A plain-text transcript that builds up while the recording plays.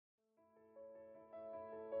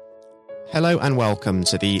Hello and welcome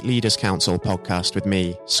to the Leaders Council podcast with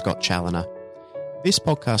me, Scott Challoner. This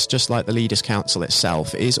podcast, just like the Leaders Council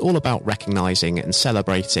itself, is all about recognising and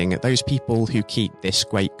celebrating those people who keep this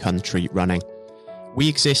great country running. We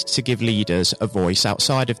exist to give leaders a voice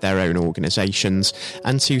outside of their own organisations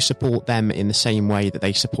and to support them in the same way that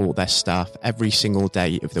they support their staff every single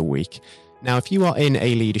day of the week. Now, if you are in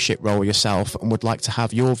a leadership role yourself and would like to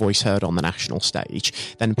have your voice heard on the national stage,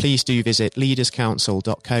 then please do visit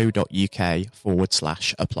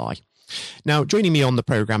leaderscouncil.co.uk/apply. Now, joining me on the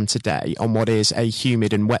programme today on what is a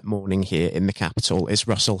humid and wet morning here in the capital is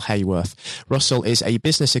Russell Haworth. Russell is a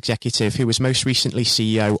business executive who was most recently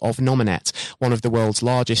CEO of Nominet, one of the world's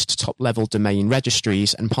largest top-level domain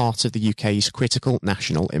registries and part of the UK's critical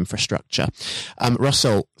national infrastructure.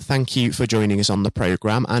 Russell, thank you for joining us on the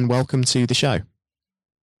programme and welcome to the show.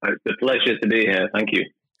 It's a pleasure to be here. Thank you.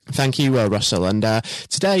 Thank you, Russell. And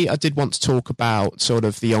today I did want to talk about sort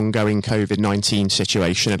of the ongoing COVID-19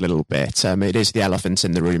 situation a little bit. It is the elephant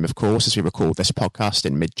in the room, of course, as we record this podcast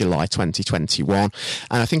in mid-July 2021.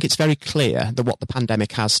 And I think it's very clear that what the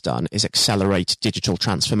pandemic has done is accelerate digital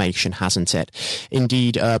transformation, hasn't it?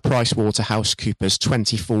 Indeed, PricewaterhouseCoopers'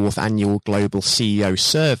 24th annual Global CEO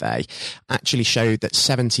survey actually showed that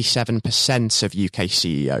 77% of UK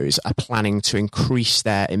CEOs are planning to increase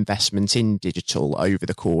their investment in digital over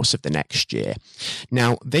the course of the next year.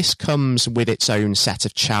 Now, this comes with its own set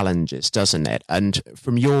of challenges, doesn't it? And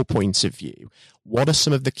from your point of view, what are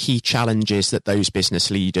some of the key challenges that those business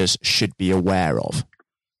leaders should be aware of?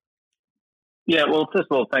 Yeah, well, first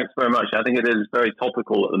of all, thanks very much. I think it is very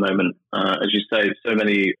topical at the moment. As you say, so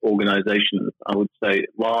many organizations, I would say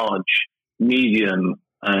large, medium,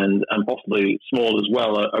 and possibly small as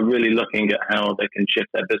well, are really looking at how they can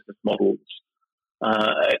shift their business models.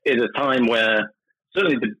 At a time where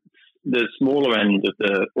certainly the smaller end of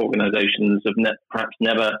the organizations have perhaps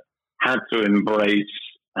never had to embrace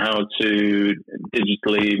how to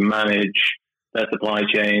digitally manage their supply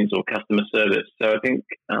chains or customer service. So I think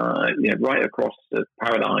right across the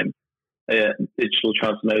paradigm, digital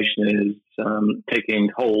transformation is taking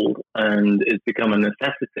hold and it's become a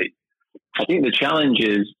necessity. I think the challenge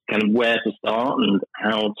is kind of where to start and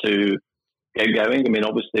how to get going. I mean,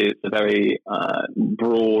 obviously, it's a very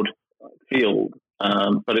broad field.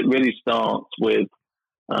 But it really starts with,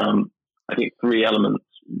 I think, three elements.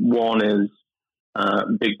 One is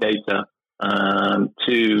big data.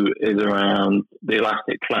 Two is around the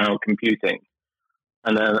elastic cloud computing.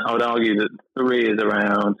 And then I would argue that three is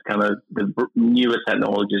around kind of the newer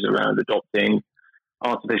technologies around adopting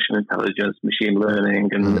artificial intelligence, machine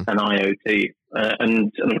learning, and IoT.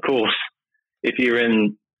 And of course, if you're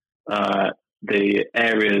in the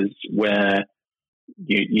areas where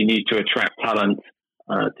you need to attract talent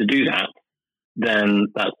to do that, then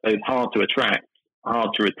that's both hard to attract,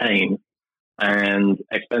 hard to retain, and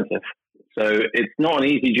expensive. So it's not an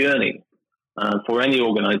easy journey for any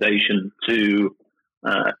organization to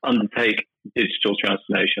undertake digital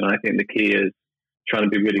transformation. I think the key is trying to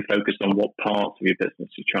be really focused on what parts of your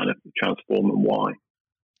business you're trying to transform and why.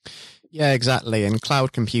 Yeah, exactly. And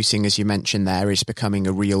cloud computing, as you mentioned there, is becoming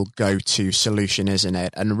a real go-to solution, isn't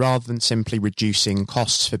it? And rather than simply reducing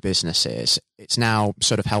costs for businesses, it's now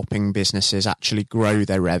sort of helping businesses actually grow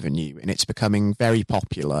their revenue, and it's becoming very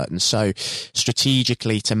popular. And so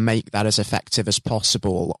strategically, to make that as effective as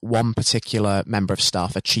possible, one particular member of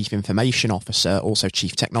staff, a chief information officer, also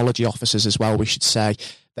chief technology officers as well, we should say,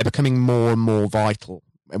 they're becoming more and more vital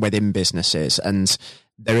within businesses. And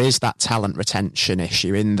there is that talent retention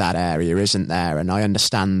issue in that area, isn't there? And I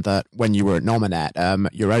understand that when you were at Nominet,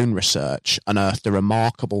 your own research unearthed a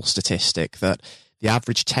remarkable statistic that the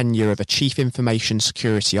average tenure of a chief information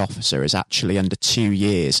security officer is actually under 2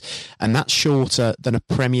 years, and that's shorter than a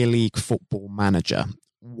Premier League football manager.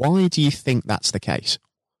 Why do you think that's the case?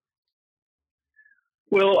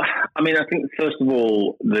 Well, I mean, I think first of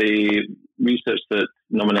all, the research that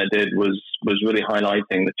Nominet did was really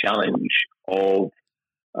highlighting the challenge of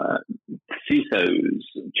CISOs,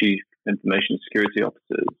 Chief Information Security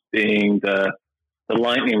Officers, being the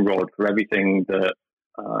lightning rod for everything that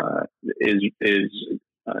is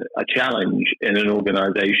a challenge in an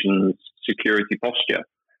organization's security posture.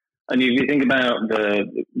 And if you think about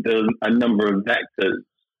a number of vectors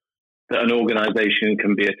that an organization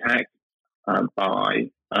can be attacked by,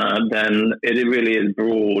 then it really is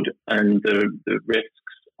broad and the risks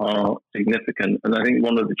are significant. And I think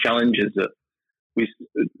one of the challenges that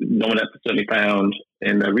Nominet certainly found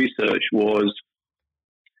in their research was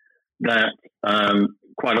that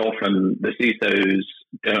quite often the CISOs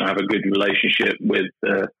don't have a good relationship with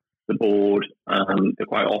the board. They're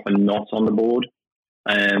quite often not on the board,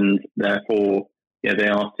 and therefore they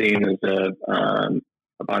are seen as a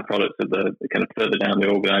byproduct of the kind of further down the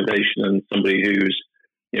organisation, and somebody who's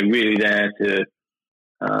really there to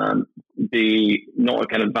be not a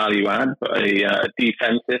kind of value add, but a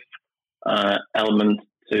defensive element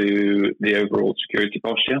to the overall security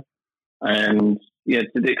posture. And to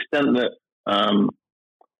the extent that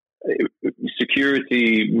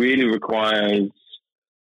security really requires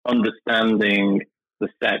understanding the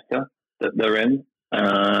sector that they're in,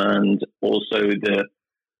 and also the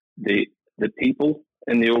people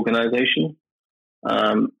in the organization.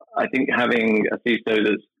 I think having a CISO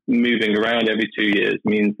that's moving around every 2 years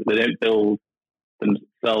means that they don't build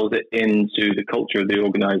themselves into the culture of the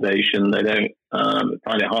organization. They don't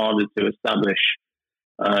find it harder to establish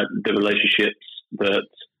the relationships that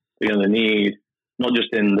they're going to need, not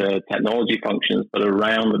just in the technology functions, but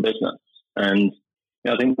around the business. And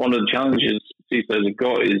I think one of the challenges CISOs have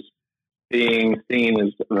got is being seen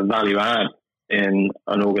as a value add in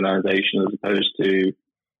an organization, as opposed to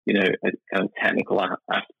a kind of technical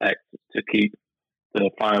aspect to keep the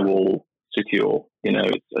firewall secure.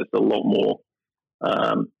 It's a lot more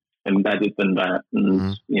embedded than that,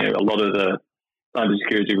 and a lot of the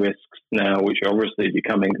cybersecurity risks now, which are obviously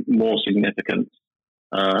becoming more significant,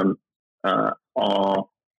 are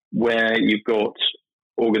where you've got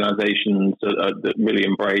organizations that really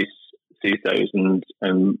embrace CISOs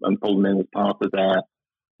and pull them in as part of their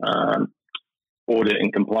audit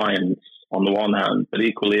and compliance on the one hand, but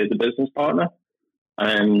equally as a business partner.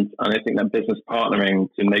 And I think that business partnering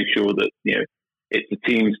to make sure that it's a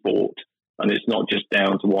team sport and it's not just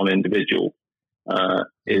down to one individual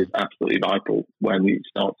is absolutely vital when you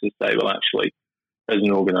start to say, well, actually, as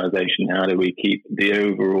an organization, how do we keep the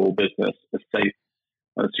overall business as safe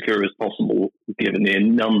and secure as possible, given the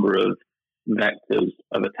number of vectors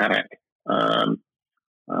of attack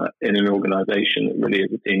in an organization? It really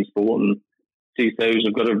is a team sport, and CISOs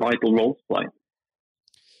have got a vital role to play.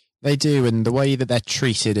 They do, and the way that they're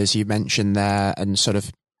treated, as you mentioned there, and sort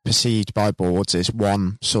of perceived by boards is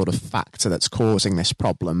one sort of factor that's causing this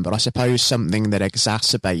problem. But I suppose something that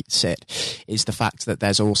exacerbates it is the fact that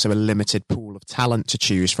there's also a limited pool of talent to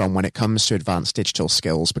choose from when it comes to advanced digital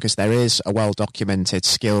skills, because there is a well-documented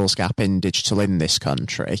skills gap in digital in this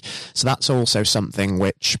country. So that's also something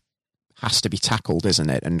which has to be tackled, isn't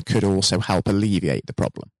it? And could also help alleviate the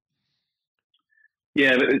problem.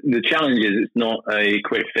 Yeah, the challenge is it's not a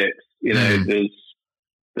quick fix.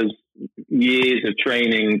 There's years of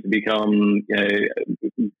training to become,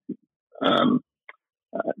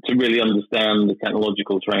 to really understand the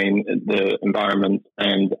technological the environment,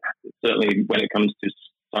 and certainly when it comes to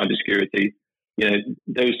cybersecurity,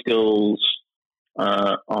 those skills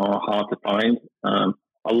are hard to find.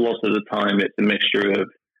 A lot of the time, it's a mixture of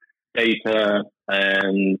data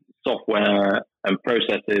and software and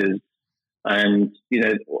processes, and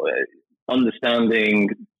understanding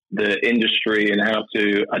the industry and how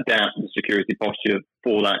to adapt the security posture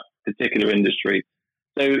for that particular industry.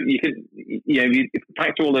 So you could, if you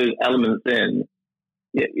factor all those elements in,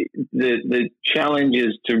 the challenge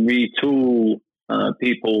is to retool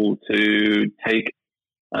people to take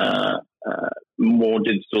more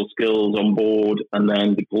digital skills on board and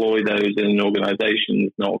then deploy those in an organization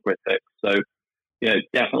is not a quick fix. So,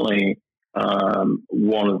 definitely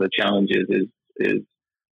one of the challenges is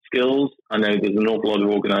skills. I know there's an awful lot of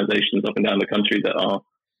organizations up and down the country that are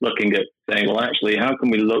looking at saying, well, actually, how can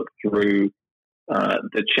we look through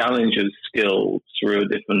the challenge of skills through a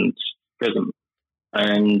different prism?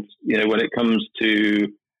 And, when it comes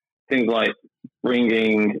to things like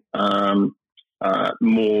bringing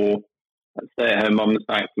more stay-at-home mums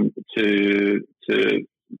back to the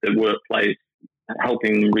workplace,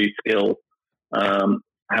 helping them reskill,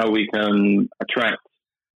 how we can attract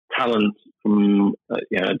talent from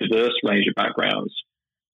a diverse range of backgrounds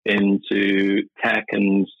into tech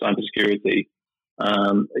and cybersecurity.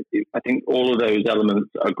 I think all of those elements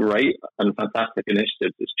are great and fantastic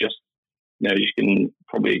initiatives. It's just, you can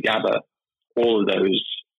probably gather all of those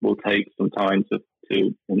will take some time to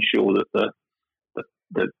ensure that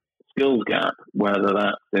the skills gap, whether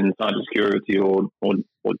that's in cybersecurity or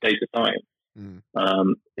data science,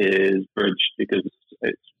 is bridged, because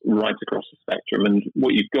it's right across the spectrum. And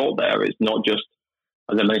what you've got there is not just,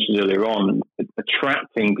 as I mentioned earlier on,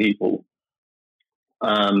 attracting people.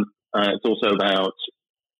 It's also about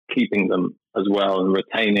keeping them as well and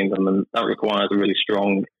retaining them, and that requires a really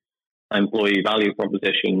strong employee value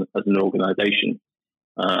proposition as an organisation,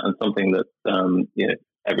 and something that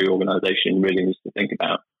every organisation really needs to think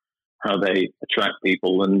about how they attract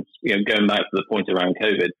people. And going back to the point around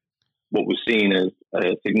COVID, what we've seen is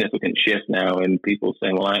a significant shift now in people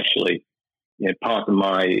saying, well, actually, part of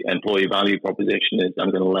my employee value proposition is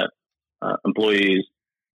I'm going to let employees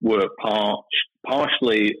work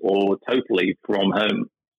partially or totally from home.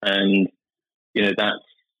 And, that's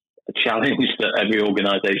a challenge that every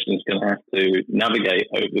organization is going to have to navigate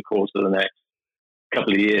over the course of the next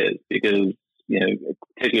couple of years because,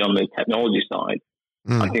 particularly on the technology side,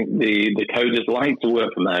 I think the coders like to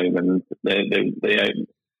work from home and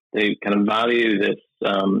they kind of value this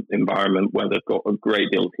environment where they've got a great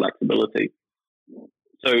deal of flexibility.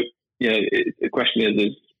 So, the question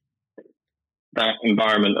is that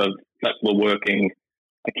environment of flexible working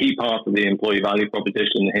a key part of the employee value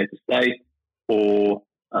proposition here to stay, or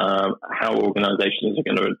how organizations are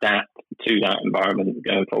going to adapt to that environment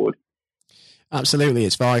going forward? Absolutely,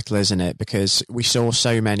 it's vital, isn't it? Because we saw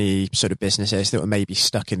so many sort of businesses that were maybe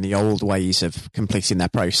stuck in the old ways of completing their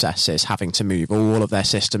processes, having to move all of their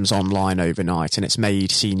systems online overnight, and it's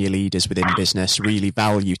made senior leaders within business really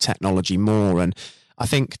value technology more. And I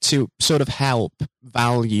think to sort of help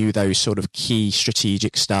value those sort of key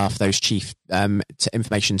strategic staff, those chief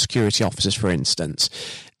information security officers, for instance,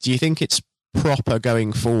 do you think it's proper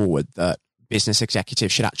going forward that business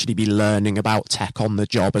executives should actually be learning about tech on the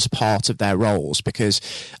job as part of their roles? Because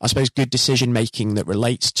I suppose good decision making that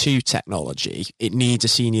relates to technology, it needs a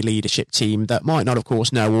senior leadership team that might not, of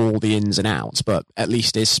course, know all the ins and outs, but at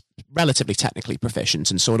least is relatively technically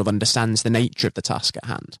proficient and sort of understands the nature of the task at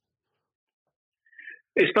hand.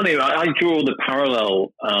 It's funny, I draw the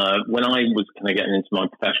parallel when I was kind of getting into my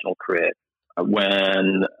professional career,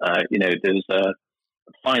 when, there's a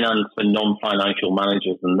finance for non-financial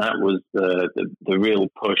managers, and that was the real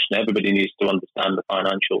push, and everybody needs to understand the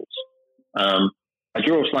financials. I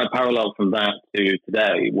draw a slight parallel from that to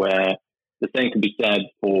today, where the same can be said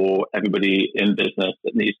for everybody in business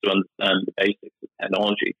that needs to understand the basics of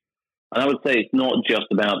technology. And I would say it's not just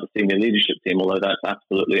about the senior leadership team, although that's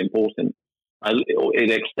absolutely important.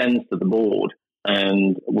 It extends to the board,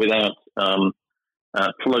 and without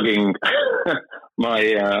plugging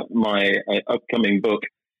my upcoming book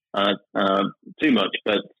too much,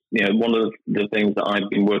 but one of the things that I've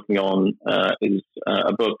been working on is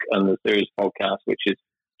a book and a series podcast, which is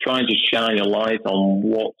trying to shine a light on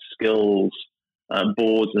what skills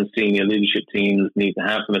boards and senior leadership teams need to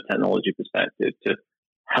have from a technology perspective to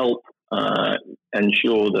help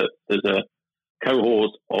ensure that there's a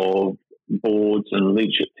cohort of boards and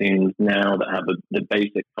leadership teams now that have the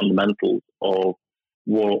basic fundamentals of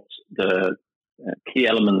what the key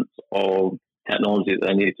elements of technology that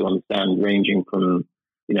they need to understand, ranging from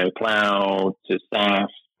cloud to SaaS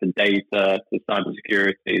to data to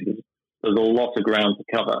cybersecurity. There's a lot of ground to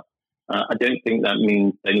cover. I don't think that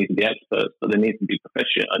means they need to be experts, but they need to be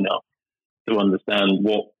proficient enough to understand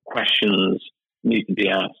what questions need to be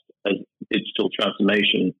asked as digital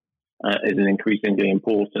transformation is an increasingly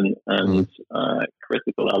important and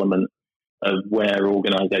critical element of where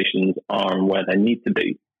organizations are and where they need to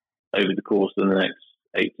be over the course of the next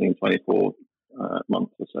 18, 24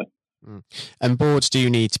 months or so. And boards do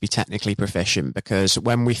need to be technically proficient, because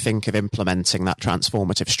when we think of implementing that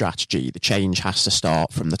transformative strategy, the change has to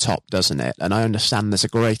start from the top, doesn't it? And I understand there's a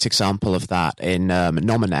great example of that in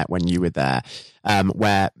Nominet when you were there,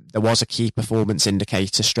 where there was a key performance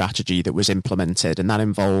indicator strategy that was implemented, and that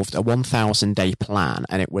involved a 1,000-day plan,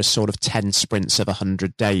 and it was sort of 10 sprints of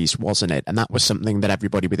 100 days, wasn't it? And that was something that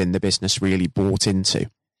everybody within the business really bought into.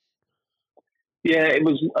 Yeah, it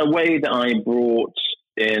was a way that I brought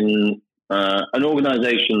in an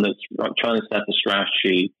organization that's trying to set a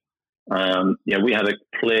strategy. We had a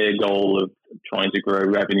clear goal of trying to grow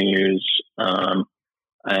revenues and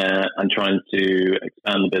trying to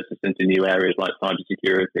expand the business into new areas like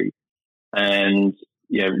cybersecurity. And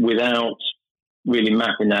without really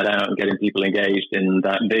mapping that out and getting people engaged in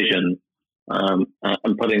that vision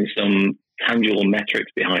and putting some tangible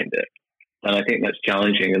metrics behind it, and I think that's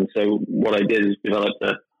challenging. And so what I did is develop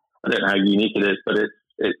I don't know how unique it is, but it's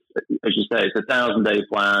as you say, it's a 1,000-day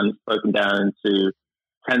plan broken down into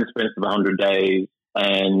 10 sprints of 100 days.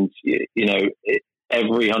 And,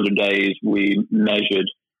 every 100 days we measured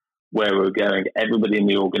where we were going. Everybody in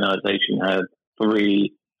the organization had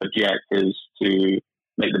 3 objectives to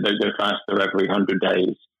make the boat go faster every 100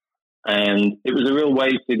 days. And it was a real way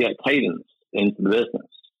to get cadence into the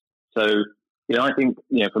business. So, I think,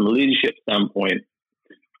 from a leadership standpoint,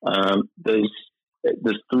 there's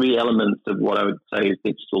 3 elements of what I would say is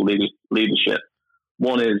digital leadership.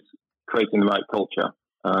 One is creating the right culture.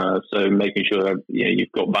 So making sure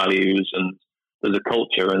you've got values and there's a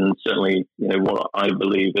culture. And certainly, what I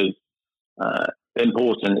believe is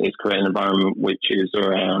important is creating an environment which is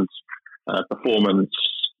around performance,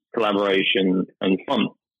 collaboration, and fun,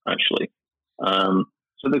 actually.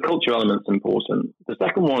 So the culture element's important. The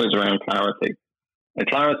second one is around clarity. And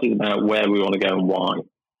clarity is about where we want to go and why.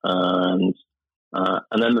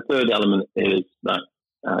 And then the third element is that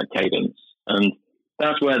cadence. And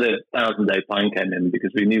that's where the 1,000-day plan came in,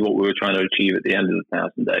 because we knew what we were trying to achieve at the end of the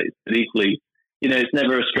 1,000 days. But equally, it's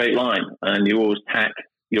never a straight line, and you always tack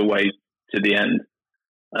your way to the end.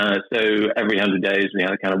 So every 100 days, we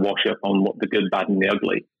had to kind of wash up on what the good, bad, and the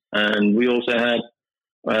ugly. And we also had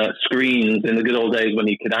screens in the good old days when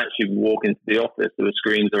you could actually walk into the office. There were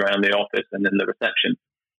screens around the office and in the reception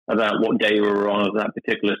about what day we were on of that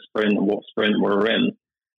particular sprint and what sprint we were in.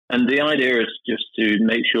 And the idea is just to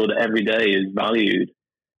make sure that every day is valued,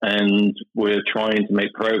 and we're trying to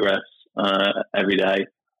make progress every day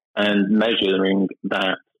and measuring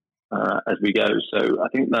that as we go. So I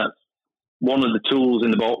think that's one of the tools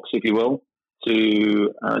in the box, if you will,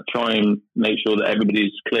 to try and make sure that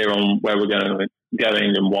everybody's clear on where we're going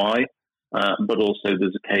and why, but also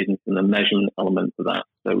there's a cadence and a measurement element to that,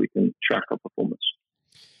 so we can track our performance.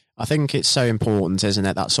 I think it's so important, isn't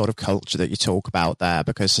it, that sort of culture that you talk about there,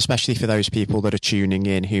 because especially for those people that are tuning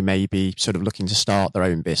in who may be sort of looking to start their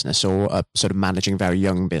own business or are sort of managing very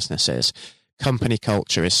young businesses, company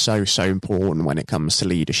culture is so important when it comes to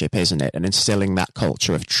leadership, isn't it? And instilling that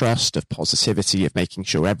culture of trust, of positivity, of making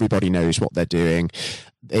sure everybody knows what they're doing.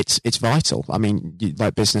 It's vital. I mean,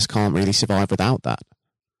 business can't really survive without that.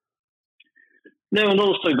 No, and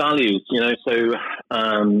also values, so,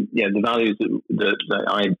 the values that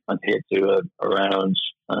I adhere to are around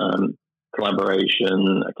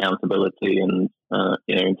collaboration, accountability, and,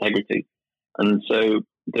 integrity. And so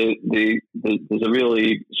there's a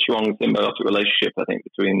really strong symbiotic relationship, I think,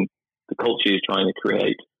 between the culture you're trying to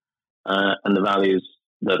create and the values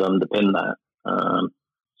that underpin that.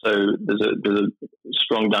 So there's a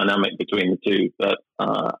strong dynamic between the two, but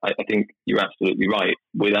I think you're absolutely right.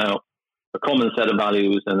 Without a common set of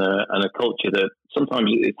values and a culture that sometimes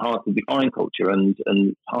it's hard to define culture and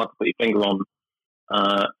hard to put your finger on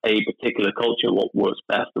a particular culture, what works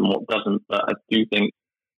best and what doesn't. But I do think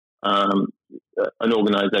an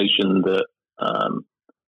organization that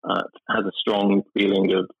has a strong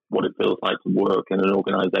feeling of what it feels like to work in an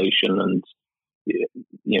organization, and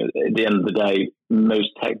at the end of the day,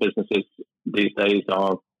 most tech businesses these days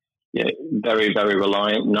are very, very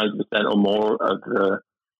reliant. 90% or more of the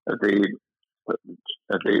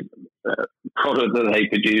product that they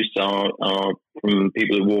produce are from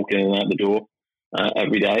people who walk in and out the door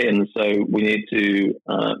every day, and so we need to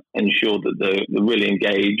ensure that they're really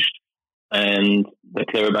engaged and they're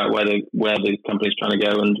clear about where the company's trying to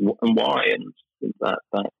go and why, and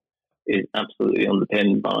that is absolutely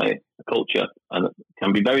underpinned by a culture, and it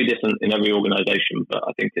can be very different in every organisation. But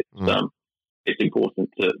I think it's important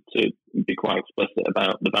to be quite explicit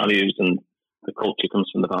about the values, and the culture comes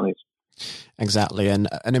from the values. Exactly. And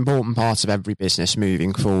an important part of every business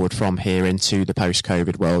moving forward from here into the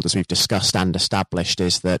post-COVID world, as we've discussed and established,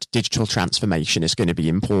 is that digital transformation is going to be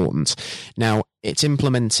important. Now, it's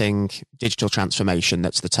implementing digital transformation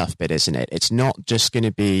that's the tough bit, isn't it? It's not just going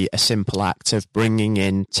to be a simple act of bringing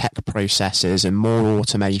in tech processes and more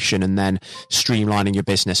automation and then streamlining your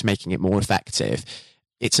business, making it more effective.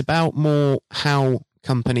 It's about more how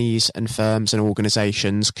companies and firms and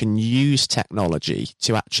organizations can use technology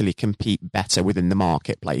to actually compete better within the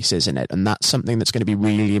marketplace, isn't it? And that's something that's going to be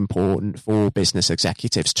really important for business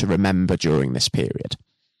executives to remember during this period.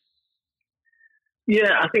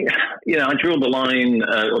 Yeah, I think, I draw the line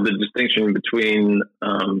or the distinction between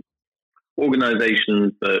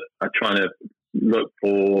organizations that are trying to look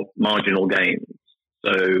for marginal gains.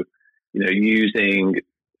 So, using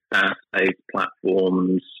SaaS-based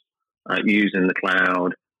platforms, using the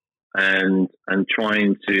cloud, and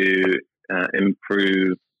trying to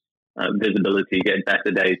improve visibility, get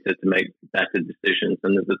better data to make better decisions.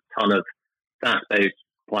 And there's a ton of SaaS-based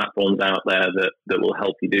platforms out there that will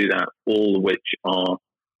help you do that, all of which are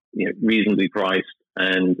reasonably priced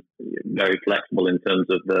and very flexible in terms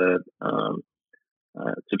of the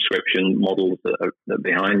subscription models that are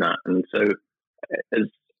behind that. And so,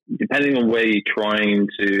 depending on where you're trying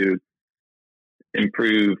to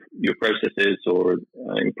improve your processes or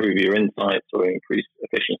improve your insights or increase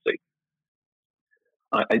efficiency,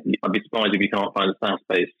 I'd be surprised if you can't find a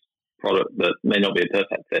SaaS-based product that may not be a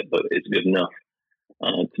perfect fit, but it's good enough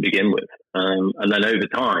to begin with. And then over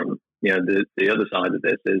time, the other side of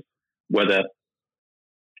this is whether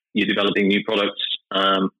you're developing new products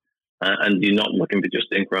and you're not looking for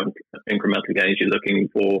just incremental gains. You're looking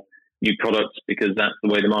for new products because that's the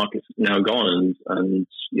way the market's now gone. And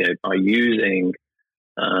by using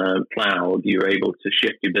cloud, you're able to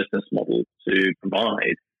shift your business model to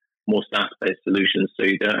provide more SaaS-based solutions, so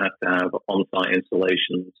you don't have to have on-site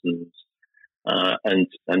installations and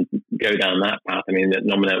go down that path. I mean, at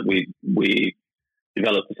Nominet, we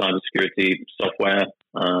developed the cybersecurity software,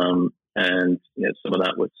 and some of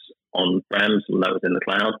that was on-prem, some of that was in the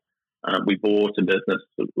cloud. We bought a business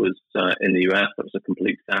that was in the US that was a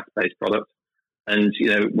complete SaaS-based product, and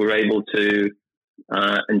we're able to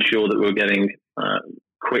ensure that we're getting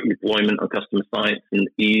quick deployment on customer sites and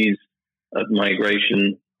ease of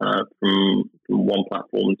migration from one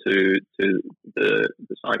platform to the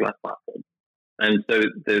SideGlass platform. And so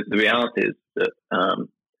the reality is that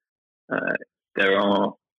there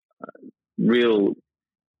are real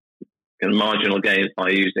kind of marginal gains by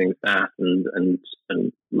using SaaS and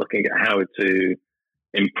looking at how to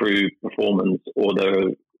improve performance, or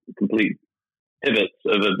the complete pivots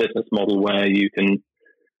of a business model where you can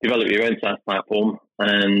develop your own SaaS platform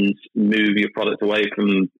and move your product away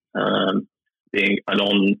from being an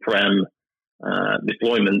on-prem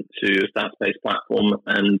deployment to a SaaS-based platform,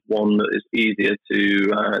 and one that is easier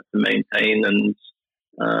to maintain and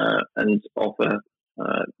offer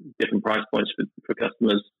different price points for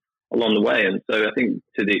customers along the way. And so I think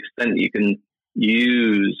to the extent you can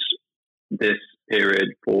use this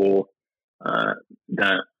period for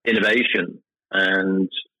that innovation and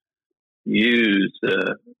use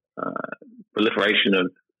the proliferation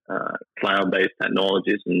of cloud-based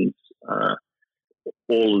technologies and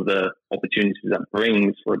all of the opportunities that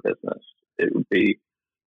brings for a business, it would be,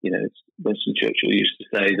 Winston Churchill used to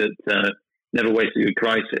say that never waste a good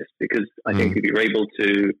crisis, because I think if you're able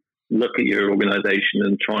to look at your organization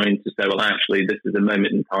and trying to say, well, actually, this is a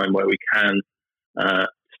moment in time where we can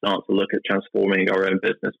start to look at transforming our own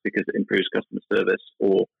business because it improves customer service,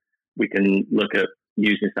 or we can look at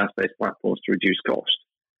using SaaS-based platforms to reduce cost.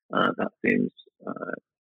 That seems,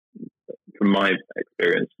 from my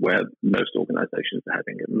experience, where most organizations are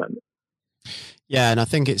heading at the moment. Yeah, and I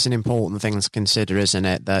think it's an important thing to consider, isn't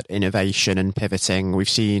it, that innovation and pivoting, we've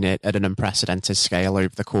seen it at an unprecedented scale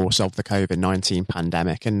over the course of the COVID-19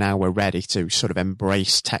 pandemic, and now we're ready to sort of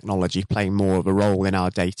embrace technology playing more of a role in our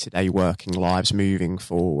day-to-day working lives moving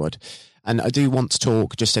forward. And I do want to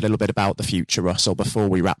talk just a little bit about the future, Russell, before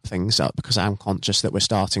we wrap things up, because I'm conscious that we're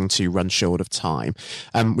starting to run short of time.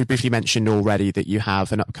 We briefly mentioned already that you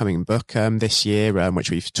have an upcoming book this year,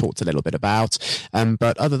 which we've talked a little bit about.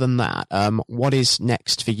 But other than that, what is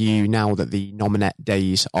next for you now that the Nominet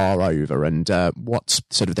days are over? And what's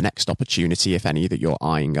sort of the next opportunity, if any, that you're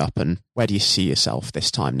eyeing up? And where do you see yourself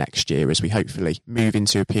this time next year as we hopefully move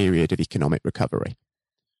into a period of economic recovery?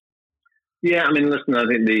 Yeah, I mean, listen, I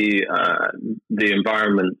think the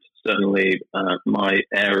environment, certainly my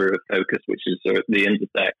area of focus, which is the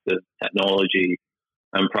intersect of technology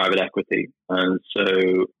and private equity. And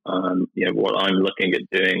so, what I'm looking at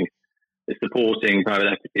doing is supporting private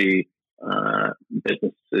equity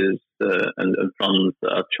businesses and funds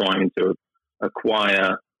that are trying to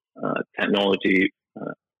acquire technology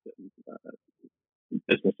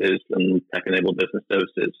businesses and tech-enabled business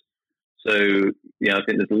services. So, I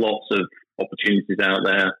think there's lots of opportunities out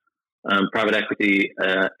there. Private equity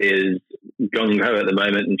is gung-ho at the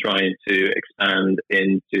moment and trying to expand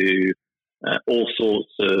into all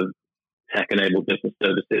sorts of tech-enabled business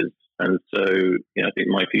services. And so, I think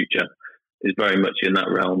my future is very much in that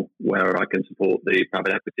realm where I can support the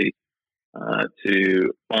private equity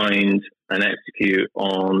to find and execute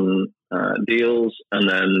on deals and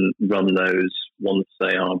then run those once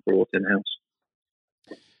they are brought in-house.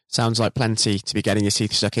 Sounds like plenty to be getting your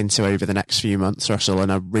teeth stuck into over the next few months, Russell,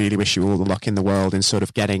 and I really wish you all the luck in the world in sort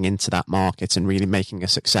of getting into that market and really making a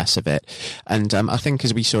success of it. And I think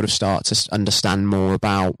as we sort of start to understand more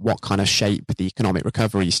about what kind of shape the economic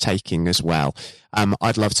recovery is taking as well,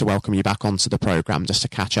 I'd love to welcome you back onto the programme just to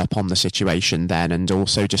catch up on the situation then, and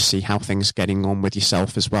also just see how things are getting on with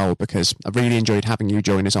yourself as well, because I've really enjoyed having you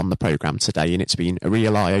join us on the programme today, and it's been a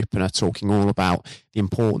real eye-opener talking all about the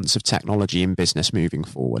importance of technology in business moving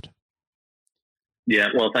forward. Yeah,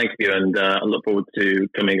 well, thank you, and I look forward to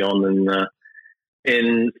coming on and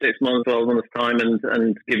in 6 months, 12 months' time,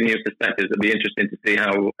 and giving you a perspective. It'll be interesting to see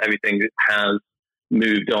how everything has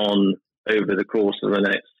moved on over the course of the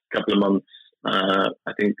next couple of months.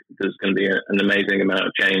 I think there's going to be an amazing amount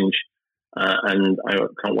of change, and I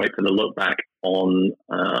can't wait for the look back on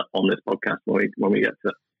this podcast when we get to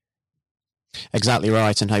it. Exactly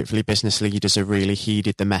right, and hopefully business leaders have really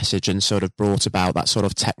heeded the message and sort of brought about that sort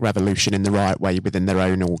of tech revolution in the right way within their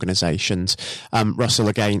own organisations. Russell,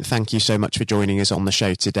 again, thank you so much for joining us on the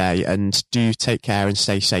show today, and do take care and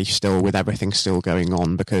stay safe still with everything still going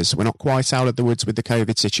on, because we're not quite out of the woods with the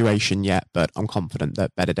COVID situation yet, but I'm confident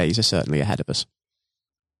that better days are certainly ahead of us.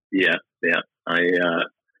 Yeah.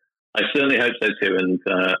 I certainly hope so too, and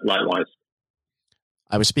likewise.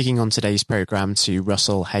 I was speaking on today's programme to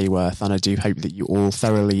Russell Haworth, and I do hope that you all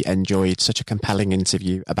thoroughly enjoyed such a compelling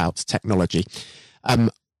interview about technology.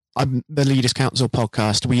 On the Leaders Council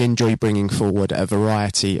podcast, we enjoy bringing forward a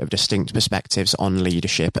variety of distinct perspectives on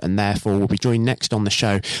leadership, and therefore we'll be joined next on the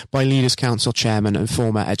show by Leaders Council Chairman and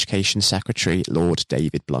former Education Secretary, Lord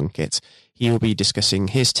David Blunkett. He will be discussing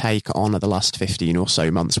his take on the last 15 or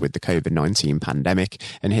so months with the COVID-19 pandemic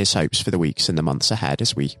and his hopes for the weeks and the months ahead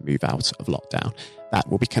as we move out of lockdown. That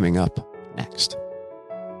will be coming up next.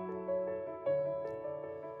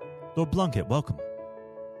 Lord Blunkett, welcome.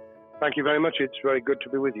 Thank you very much. It's very good to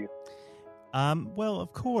be with you. Well,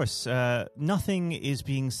 of course, nothing is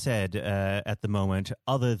being said at the moment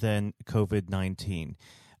other than COVID-19,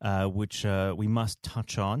 which we must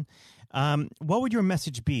touch on. What would your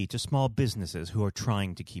message be to small businesses who are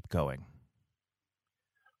trying to keep going?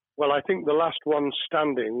 Well, I think the last ones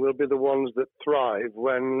standing will be the ones that thrive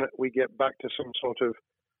when we get back to some sort of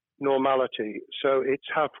normality. So it's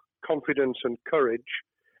have confidence and courage.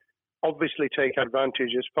 Obviously take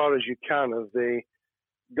advantage as far as you can of the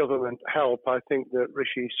government help. I think that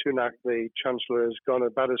Rishi Sunak, the Chancellor, has gone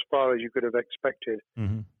about as far as you could have expected.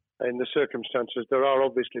 Mm-hmm. In the circumstances. There are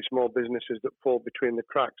obviously small businesses that fall between the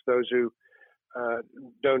cracks. Those who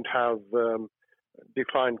don't have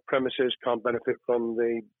defined premises can't benefit from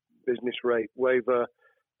the business rate waiver,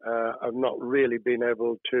 have not really been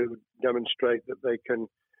able to demonstrate that they can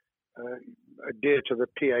adhere to the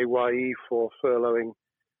PAYE for furloughing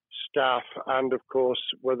staff, and of course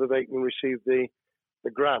whether they can receive the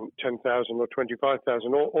grant, 10,000 or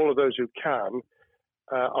 25,000. All of those who can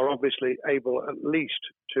are obviously able at least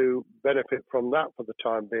to benefit from that for the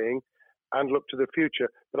time being and look to the future.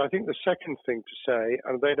 But I think the second thing to say,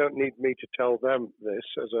 and they don't need me to tell them this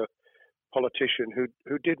as a politician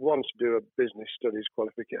who did once do a business studies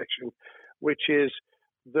qualification, which is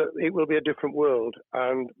that it will be a different world,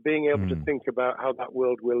 and being able to think about how that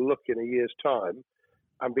world will look in a year's time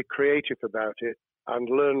and be creative about it and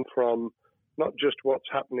learn from not just what's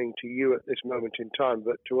happening to you at this moment in time,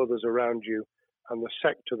 but to others around you and the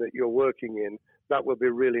sector that you're working in, that will be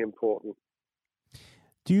really important.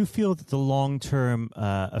 Do you feel that the long-term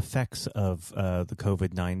effects of the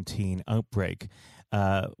COVID-19 outbreak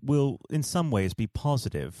will in some ways be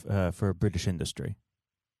positive for British industry?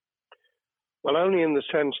 Well, only in the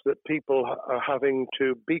sense that people are having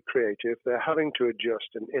to be creative, they're having to adjust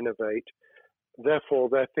and innovate. Therefore,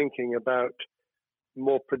 they're thinking about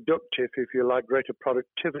more productive, if you like, greater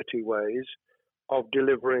productivity ways of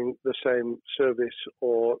delivering the same service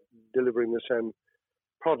or delivering the same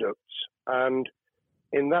products. And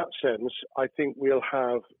in that sense, I think we'll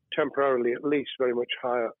have temporarily at least very much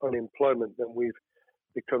higher unemployment than we've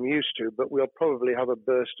become used to, but we'll probably have a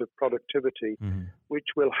burst of productivity, which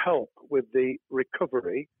will help with the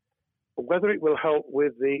recovery. Whether it will help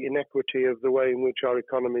with the inequity of the way in which our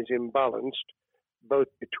economy is imbalanced, both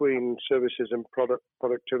between services and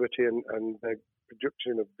productivity and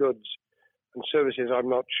production of goods and services, I'm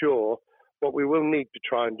not sure. What we will need to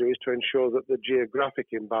try and do is to ensure that the geographic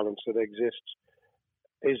imbalance that exists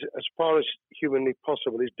is, as far as humanly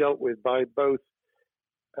possible, is dealt with by both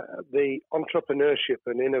the entrepreneurship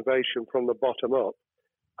and innovation from the bottom up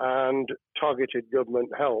and targeted government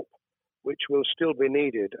help, which will still be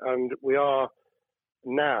needed. And we are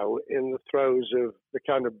now in the throes of the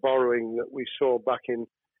kind of borrowing that we saw back in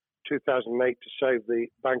 2008 to save the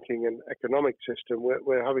banking and economic system.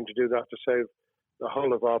 We're having to do that to save the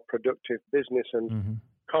whole of our productive business and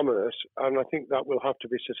commerce, and I think that will have to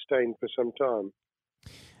be sustained for some time.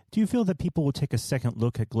 Do you feel that people will take a second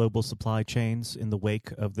look at global supply chains in the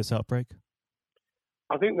wake of this outbreak?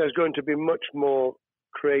 I think there's going to be much more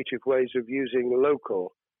creative ways of using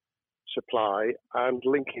local supply and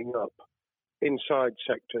linking up inside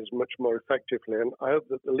sectors much more effectively, and I hope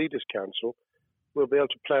that the Leaders' Council will be able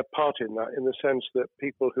to play a part in that, in the sense that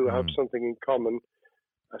people who have something in common,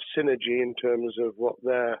 a synergy in terms of what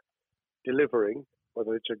they're delivering,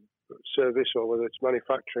 whether it's a service or whether it's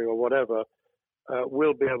manufacturing or whatever,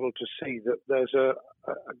 will be able to see that there's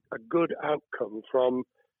a good outcome from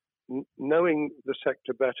knowing the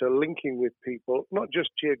sector better, linking with people, not just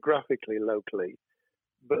geographically, locally,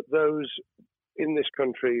 but those in this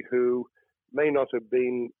country who may not have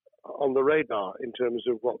been on the radar in terms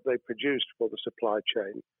of what they produced for the supply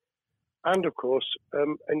chain. And of course,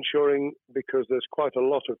 ensuring, because there's quite a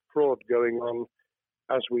lot of fraud going on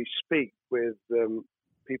as we speak with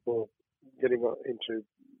people getting into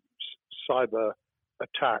cyber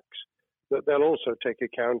attacks, that they'll also take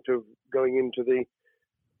account of going into the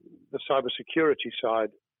cyber security side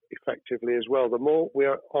effectively as well. The more we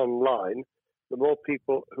are online, the more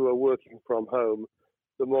people who are working from home,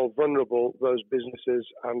 the more vulnerable those businesses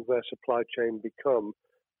and their supply chain become.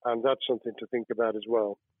 And that's something to think about as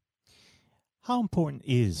well. How important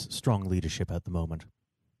is strong leadership at the moment?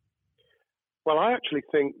 Well, I actually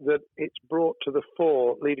think that it's brought to the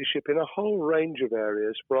fore leadership in a whole range of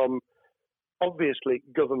areas, from obviously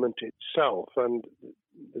government itself, and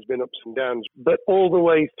there's been ups and downs, but all the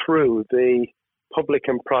way through the public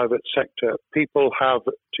and private sector. People have,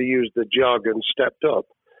 to use the jargon, stepped up,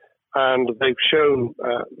 and they've shown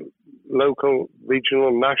local,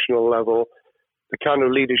 regional, national level the kind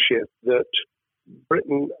of leadership that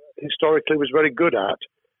Britain historically was very good at.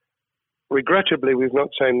 Regrettably, we've not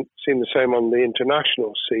seen the same on the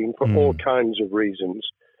international scene for all kinds of reasons,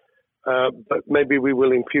 but maybe we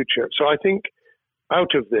will in future. So I think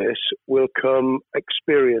out of this will come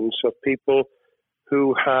experience of people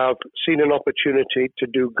who have seen an opportunity to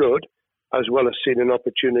do good, as well as seen an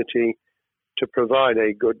opportunity to provide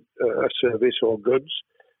a good service or goods,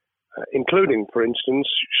 including, for instance,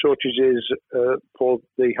 shortages for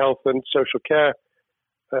the health and social care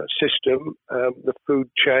system, the food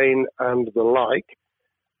chain and the like,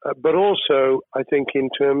 but also I think in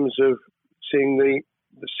terms of seeing the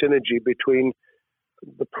synergy between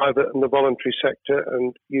the private and the voluntary sector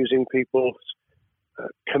and using people's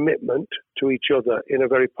commitment to each other in a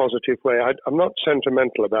very positive way. I'm not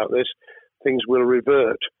sentimental about this. Things will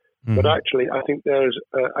revert, but actually I think there's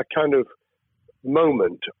a kind of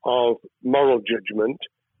moment of moral judgment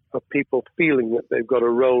of people feeling that they've got a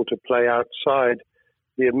role to play outside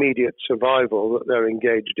the immediate survival that they're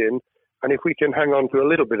engaged in. And if we can hang on to a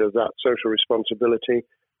little bit of that social responsibility,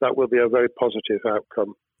 that will be a very positive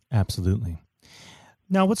outcome. Absolutely.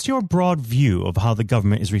 Now, what's your broad view of how the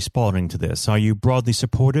government is responding to this? Are you broadly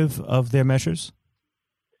supportive of their measures?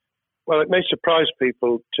 Well, it may surprise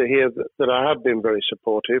people to hear that I have been very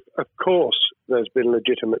supportive. Of course, there's been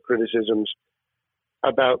legitimate criticisms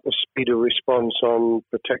about the speed of response on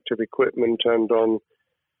protective equipment and on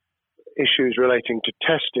issues relating to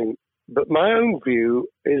testing. But my own view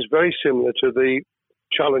is very similar to the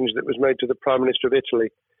challenge that was made to the Prime Minister of Italy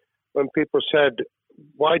when people said,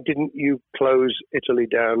 why didn't you close Italy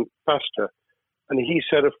down faster? And he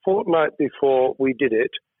said, a fortnight before we did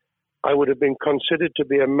it, I would have been considered to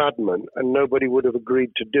be a madman and nobody would have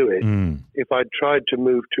agreed to do it if I'd tried to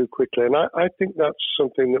move too quickly. And I think that's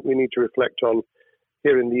something that we need to reflect on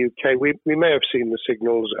here in the UK. We may have seen the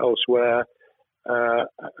signals elsewhere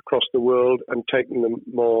across the world and taken them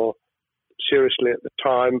more seriously at the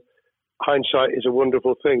time. Hindsight is a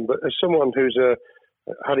wonderful thing, but as someone who's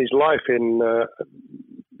had his life in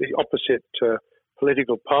the opposite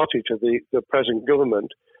political party to the present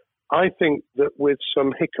government, I think that with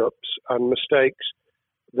some hiccups and mistakes,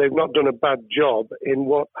 they've not done a bad job in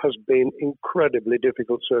what has been incredibly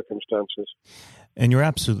difficult circumstances. And you're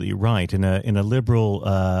absolutely right. In a liberal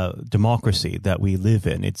democracy that we live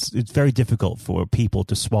in, it's very difficult for people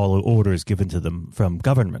to swallow orders given to them from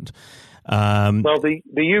government. Well, the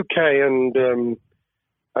UK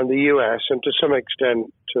and the US, and to some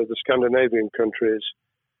extent the Scandinavian countries,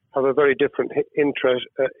 have a very different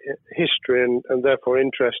history and therefore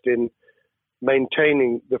interest in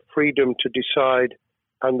maintaining the freedom to decide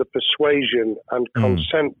and the persuasion and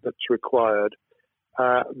consent that's required.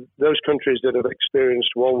 Those countries that have experienced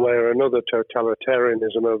one way or another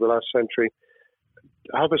totalitarianism over the last century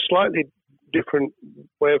have a slightly different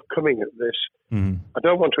way of coming at this. I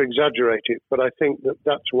don't want to exaggerate it, but I think that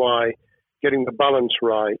that's why getting the balance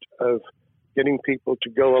right of getting people to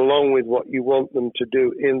go along with what you want them to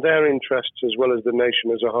do in their interests as well as the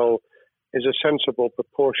nation as a whole is a sensible,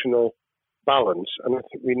 proportional balance. And I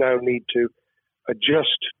think we now need to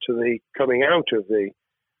adjust to the coming out of the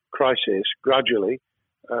crisis gradually,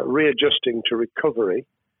 readjusting to recovery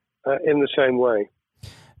in the same way.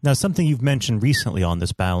 Now, something you've mentioned recently on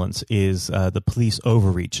this balance is the police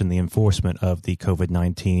overreach in the enforcement of the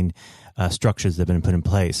COVID-19 structures that have been put in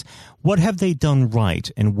place. What have they done right,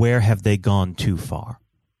 and where have they gone too far?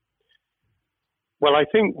 Well, I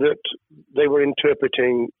think that they were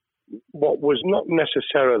interpreting what was not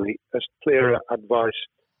necessarily as clear advice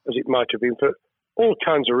as it might have been for all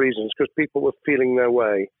kinds of reasons, because people were feeling their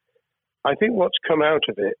way. I think what's come out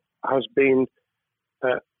of it has been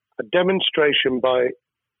a demonstration by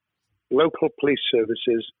local police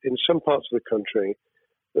services in some parts of the country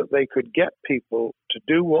that they could get people to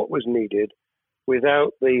do what was needed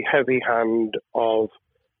without the heavy hand of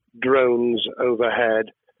drones overhead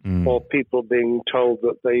or people being told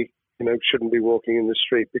that they shouldn't be walking in the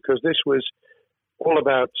street, because this was all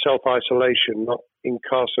about self-isolation, not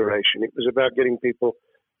incarceration. It was about getting people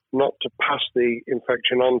not to pass the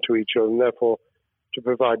infection on to each other and therefore to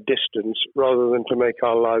provide distance rather than to make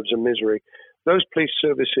our lives a misery. Those police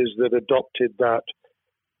services that adopted that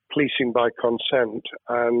policing by consent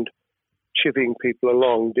and chivying people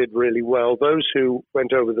along did really well. Those who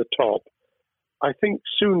went over the top, I think,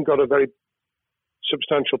 soon got a very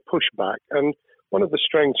substantial pushback. And one of the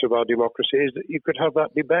strengths of our democracy is that you could have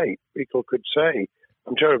that debate. People could say,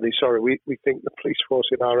 I'm terribly sorry, we think the police force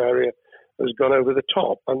in our area has gone over the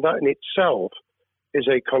top. And that in itself is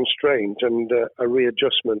a constraint and a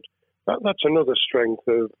readjustment. That's another strength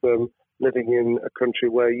of living in a country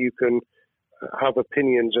where you can have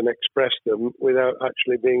opinions and express them without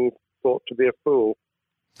actually being thought to be a fool.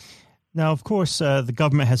 Now, of course, the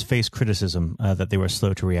government has faced criticism that they were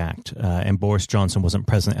slow to react, and Boris Johnson wasn't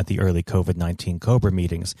present at the early COVID-19 COBRA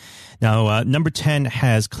meetings. Now, Number 10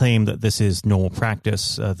 has claimed that this is normal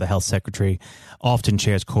practice. The health secretary often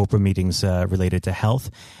chairs COBRA meetings related to health.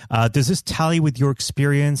 Does this tally with your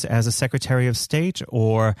experience as a Secretary of State,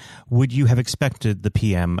 or would you have expected the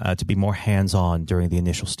PM to be more hands-on during the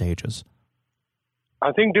initial stages?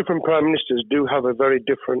 I think different prime ministers do have a very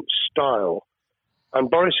different style. And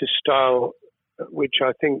Boris's style, which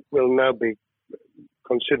I think will now be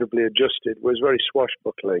considerably adjusted, was very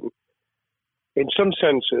swashbuckling. In some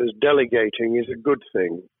senses, delegating is a good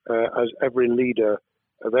thing, as every leader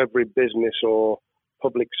of every business or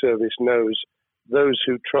public service knows. Those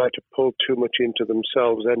who try to pull too much into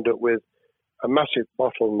themselves end up with a massive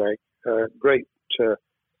bottleneck, great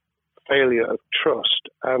failure of trust,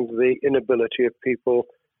 and the inability of people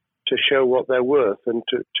to show what they're worth and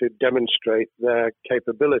to demonstrate their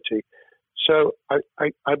capability. So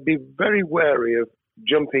I'd be very wary of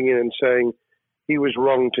jumping in and saying he was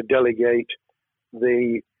wrong to delegate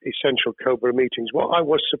the essential COBRA meetings. What I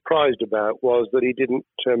was surprised about was that he didn't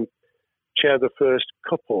chair the first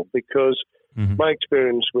couple, because my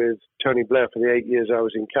experience with Tony Blair for the 8 years I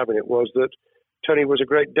was in Cabinet was that Tony was a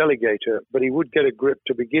great delegator, but he would get a grip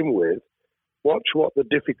to begin with, watch what the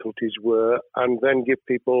difficulties were, and then give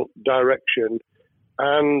people direction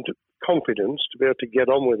and confidence to be able to get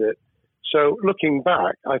on with it. So looking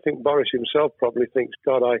back, I think Boris himself probably thinks,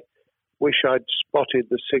 God, I wish I'd spotted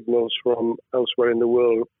the signals from elsewhere in the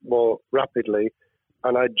world more rapidly,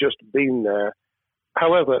 and I'd just been there.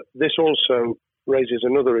 However, this also raises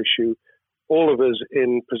another issue. All of us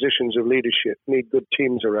in positions of leadership need good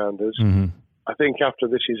teams around us. I think after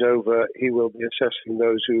this is over, he will be assessing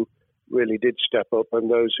those who really did step up and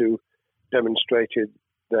those who demonstrated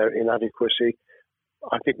their inadequacy.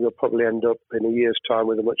 I think we'll probably end up in a year's time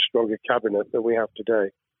with a much stronger cabinet than we have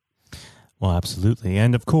today. Well, absolutely.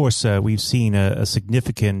 And of course, we've seen a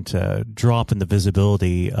significant drop in the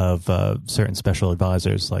visibility of certain special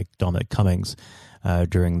advisors like Dominic Cummings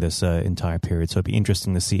during this entire period. So it'd be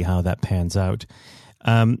interesting to see how that pans out.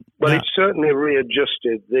 It's certainly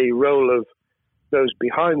readjusted the role of those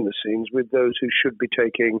behind the scenes with those who should be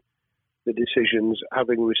taking the decisions,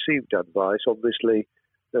 having received advice. Obviously,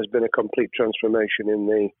 there's been a complete transformation in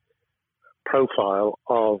the profile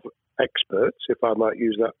of experts, if I might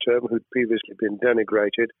use that term, who'd previously been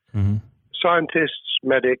denigrated. Scientists,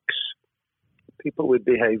 medics, people with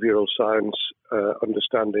behavioral science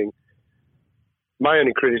understanding. My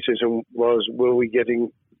only criticism was, were we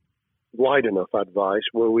getting wide enough advice?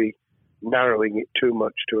 Were we narrowing it too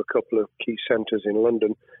much to a couple of key centres in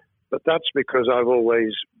London? But that's because I've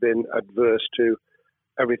always been adverse to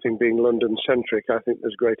everything being London-centric. I think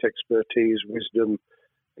there's great expertise, wisdom,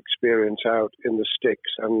 experience out in the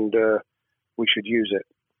sticks, and we should use it.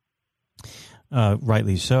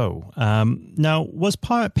 Rightly so. Now, was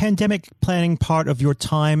pandemic planning part of your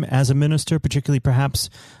time as a minister, particularly perhaps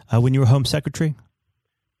when you were Home Secretary?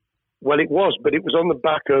 Well, it was, but it was on the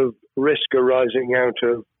back of risk arising out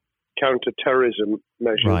of counter-terrorism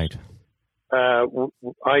measures. Right. I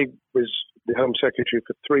was the Home Secretary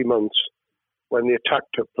for 3 months when the attack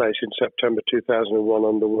took place in September 2001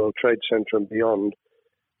 on the World Trade Center and beyond.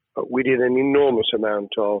 We did an enormous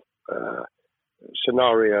amount of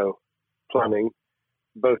scenario planning,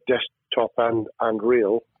 both desktop and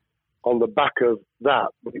real, on the back of that.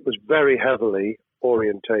 But it was very heavily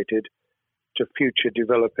orientated to future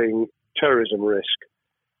developing terrorism risk.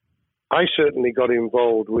 I certainly got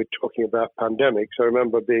involved with talking about pandemics. I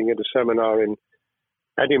remember being at a seminar in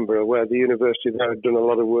Edinburgh where the university there had done a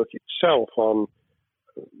lot of work itself on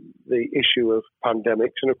the issue of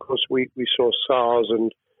pandemics. And of course, we saw SARS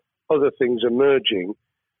and other things emerging.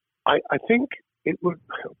 I think people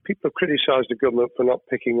have criticised the government for not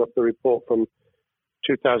picking up the report from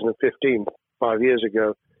 2015, 5 years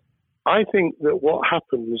ago. I think that what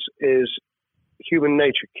happens is human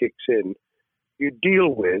nature kicks in. You deal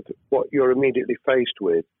with what you're immediately faced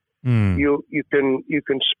with. You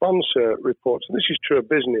can sponsor reports, and this is true of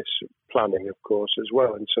business planning, of course, as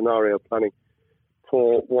well, and scenario planning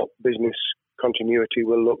for what business continuity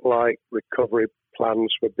will look like, recovery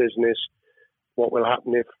plans for business, what will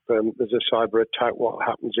happen if there's a cyber attack, what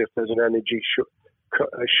happens if there's an energy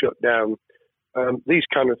shutdown. These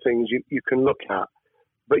kind of things you can look at,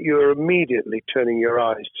 but you're immediately turning your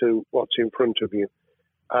eyes to what's in front of you.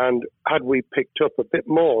 And had we picked up a bit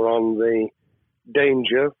more on the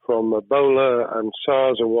danger from Ebola and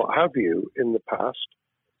SARS and what have you in the past,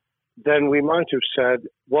 then we might have said,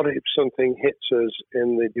 what if something hits us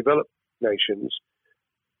in the developed nations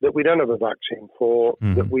that we don't have a vaccine for,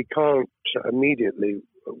 that we can't immediately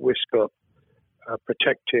whisk up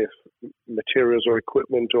protective materials or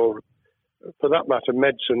equipment, or for that matter,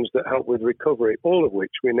 medicines that help with recovery, all of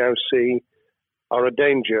which we now see are a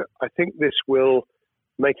danger. I think this will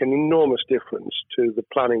make an enormous difference to the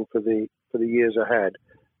planning for the years ahead.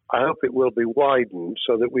 I hope it will be widened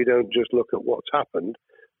so that we don't just look at what's happened,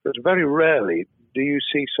 but very rarely do you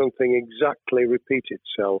see something exactly repeat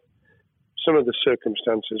itself. Some of the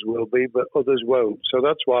circumstances will be, but others won't. So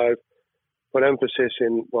that's why I've put emphasis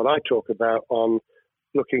in what I talk about on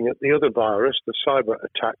looking at the other virus, the cyber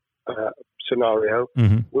attack scenario,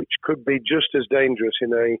 which could be just as dangerous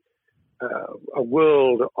in a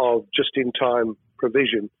world of just-in-time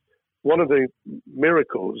provision. One of the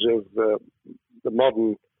miracles of the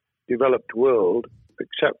modern developed world,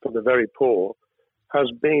 except for the very poor, has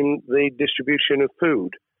been the distribution of food.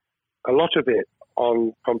 A lot of it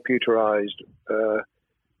on computerized,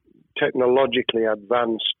 technologically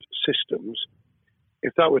advanced systems.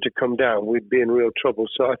 If that were to come down, we'd be in real trouble.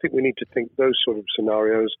 So I think we need to think those sort of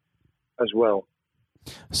scenarios as well.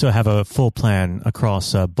 So have a full plan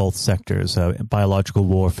across both sectors, biological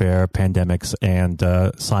warfare, pandemics, and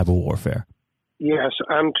cyber warfare. Yes,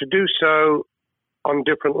 and to do so on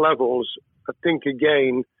different levels. I think,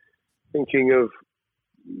 again,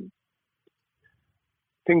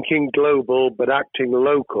 thinking global but acting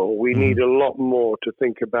local, we need a lot more to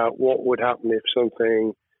think about what would happen if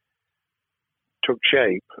something took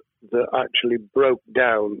shape that actually broke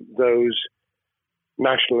down those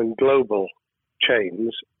national and global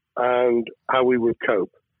chains and how we would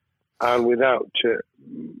cope. And without,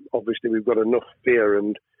 obviously, we've got enough fear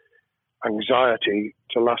and anxiety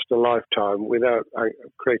to last a lifetime. Without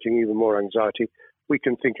creating even more anxiety, we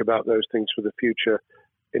can think about those things for the future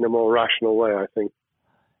in a more rational way, I think.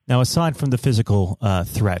 Now, aside from the physical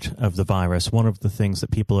threat of the virus, one of the things that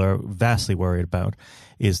people are vastly worried about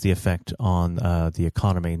is the effect on the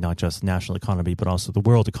economy, not just the national economy, but also the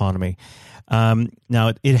world economy.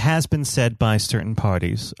 Now, it has been said by certain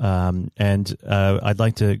parties, and I'd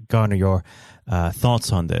like to garner your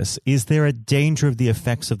thoughts on this. Is there a danger of the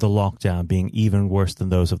effects of the lockdown being even worse than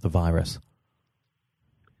those of the virus?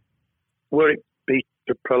 Were it be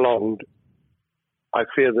prolonged, I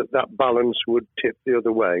fear that balance would tip the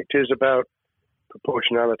other way. It is about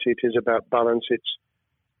proportionality. It is about balance. It's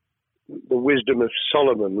the wisdom of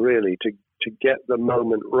Solomon, really, to get the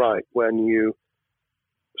moment right when you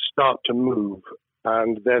start to move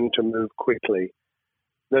and then to move quickly.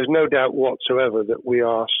 There's no doubt whatsoever that we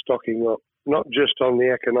are stocking up, not just on the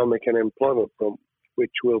economic and employment front,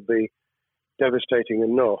 which will be devastating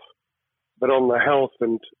enough, but on the health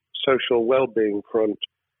and social well-being front,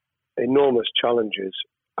 enormous challenges,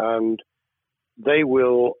 and they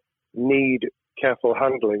will need careful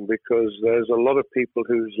handling because there's a lot of people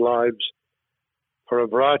whose lives, for a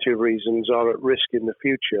variety of reasons, are at risk in the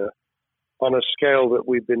future on a scale that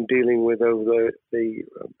we've been dealing with over the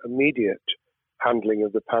immediate handling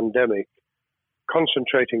of the pandemic,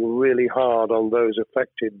 concentrating really hard on those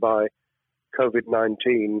affected by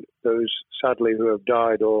COVID-19, those sadly who have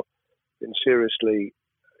died or been seriously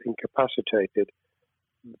incapacitated.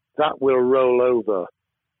 That will roll over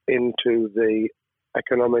into the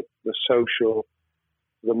economic, the social,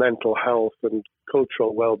 the mental health and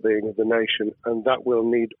cultural well-being of the nation, and that will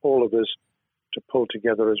need all of us to pull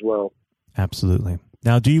together as well. Absolutely.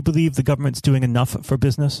 Now, do you believe the government's doing enough for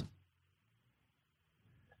business?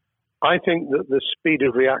 I think that the speed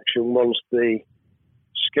of reaction once the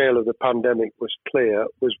scale of the pandemic was clear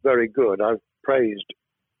was very good. I've praised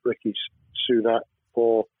Rishi Sunak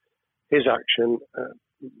for his action.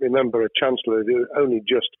 Remember, a chancellor who only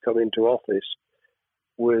just come into office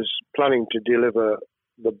was planning to deliver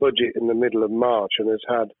the budget in the middle of March and has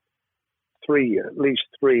had at least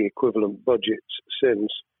three equivalent budgets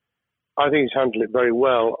since. I think he's handled it very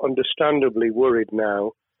well. Understandably worried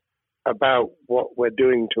now about what we're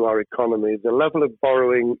doing to our economy. The level of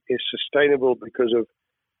borrowing is sustainable because of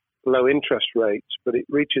low interest rates, but it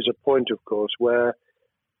reaches a point, of course, where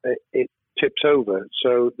it tips over,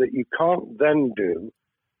 so that you can't then do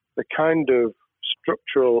the kind of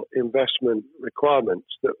structural investment requirements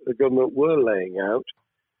that the government were laying out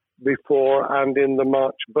before and in the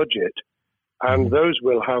March budget. And those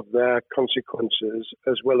will have their consequences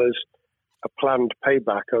as well as a planned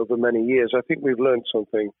payback over many years. I think we've learned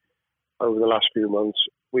something over the last few months.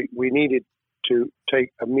 We needed to take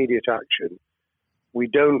immediate action. We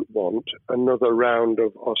don't want another round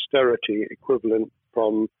of austerity equivalent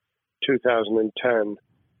from 2010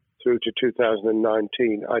 through to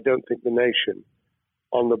 2019. I don't think the nation,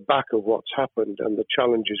 on the back of what's happened and the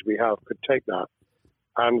challenges we have, could take that.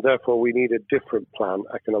 And therefore, we need a different plan,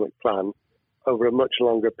 economic plan, over a much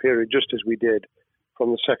longer period, just as we did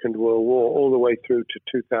from the Second World War all the way through to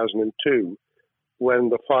 2002, when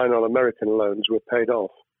the final American loans were paid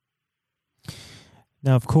off.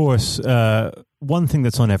 Now, of course, one thing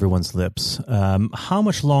that's on everyone's lips, how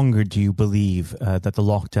much longer do you believe that the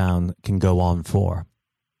lockdown can go on for?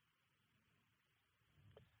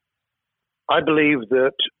 I believe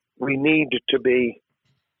that we need to be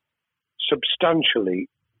substantially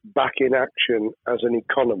back in action as an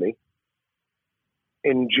economy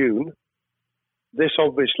in June. This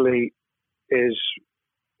obviously is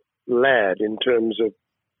led in terms of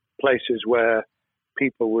places where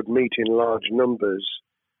people would meet in large numbers,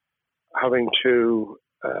 having to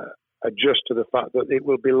adjust to the fact that it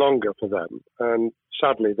will be longer for them. And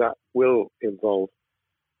sadly, that will involve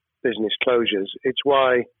business closures. It's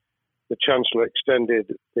why the Chancellor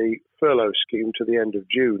extended the furlough scheme to the end of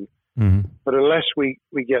June. Mm-hmm. But unless we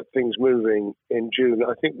get things moving in June,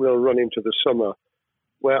 I think we'll run into the summer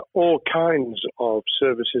where all kinds of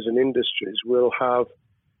services and industries will have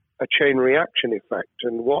a chain reaction effect.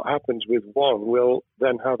 And what happens with one will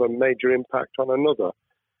then have a major impact on another.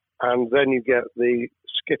 And then you get the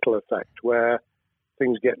skittle effect where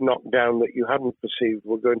things get knocked down that you hadn't perceived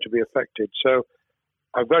were going to be affected. So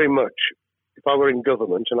I very much, if I were in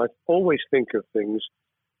government, and I always think of things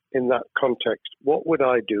in that context, what would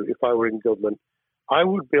I do if I were in government? I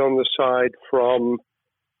would be on the side from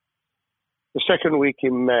the second week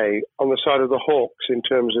in May, on the side of the hawks in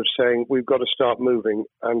terms of saying we've got to start moving,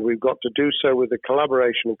 and we've got to do so with the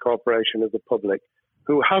collaboration and cooperation of the public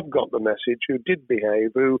who have got the message, who did behave,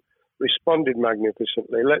 who responded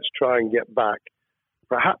magnificently. Let's try and get back,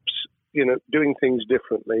 perhaps, doing things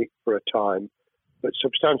differently for a time, but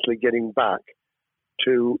substantially getting back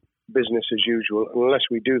to business as usual. And unless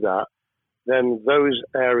we do that, then those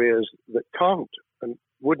areas that can't and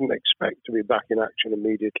wouldn't expect to be back in action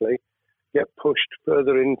immediately get pushed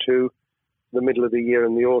further into the middle of the year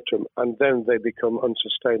and the autumn, and then they become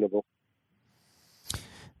unsustainable.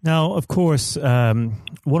 Now, of course,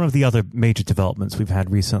 one of the other major developments we've had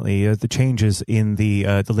recently are the changes in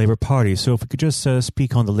the Labour Party. So if we could just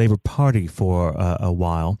speak on the Labour Party for a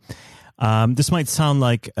while. This might sound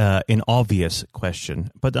like an obvious question,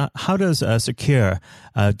 but how does Sir Keir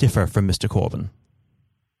differ from Mr. Corbyn?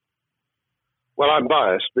 Well, I'm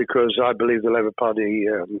biased because I believe the Labour Party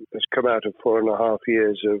has come out of 4.5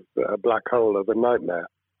 years of a black hole of a nightmare,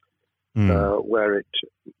 where it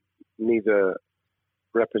neither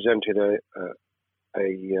represented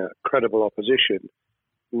a credible opposition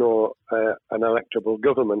nor an electable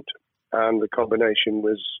government. And the combination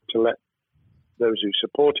was to let those who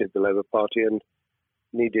supported the Labour Party and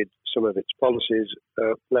needed some of its policies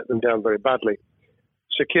let them down very badly.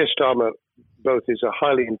 Sir Keir Starmer both is a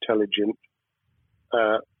highly intelligent,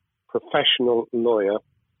 professional lawyer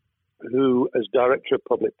who, as Director of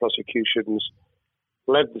Public Prosecutions,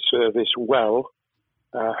 led the service well,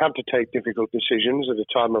 had to take difficult decisions at a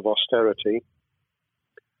time of austerity,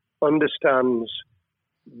 understands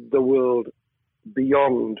the world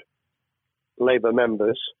beyond Labour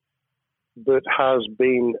members, but has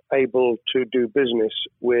been able to do business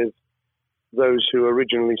with those who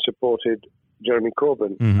originally supported Jeremy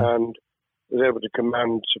Corbyn and was able to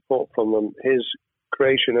command support from them. His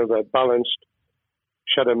creation of a balanced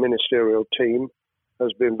shadow ministerial team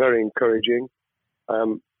has been very encouraging.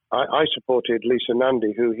 I supported Lisa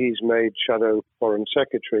Nandy, who he's made Shadow Foreign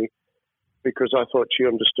Secretary, because I thought she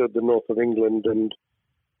understood the north of England and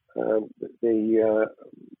the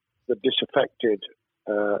disaffected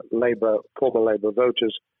former Labour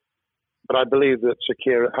voters. But I believe that Sir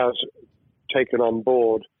Keir has taken on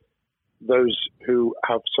board those who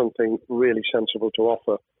have something really sensible to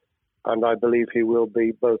offer. And I believe he will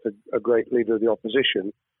be both a great leader of the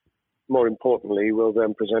opposition. More importantly, he will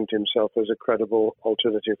then present himself as a credible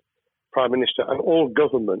alternative prime minister. And all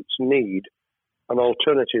governments need an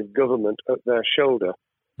alternative government at their shoulder.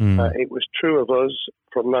 It was true of us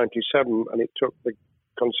from 97, and it took the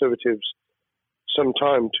Conservatives some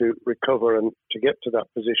time to recover and to get to that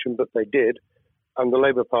position, but they did, and the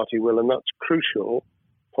Labour Party will, and that's crucial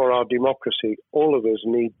for our democracy. All of us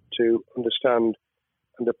need to understand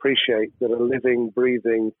and appreciate that a living,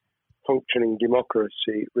 breathing, functioning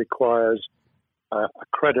democracy requires a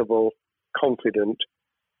credible, confident,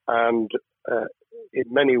 and in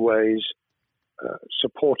many ways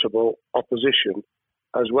supportable opposition,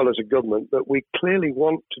 as well as a government that we clearly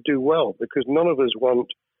want to do well, because none of us want,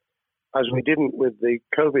 as we didn't with the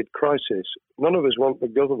COVID crisis, none of us want the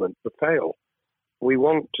government to fail. We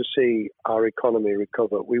want to see our economy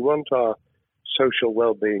recover. We want our social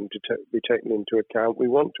well-being to be taken into account. We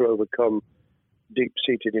want to overcome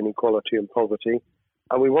deep-seated inequality and poverty.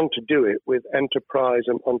 And we want to do it with enterprise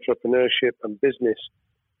and entrepreneurship and business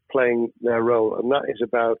playing their role. And that is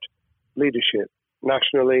about leadership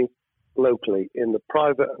nationally, locally, in the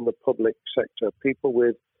private and the public sector. People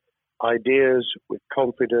with ideas, with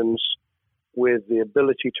confidence, with the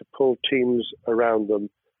ability to pull teams around them.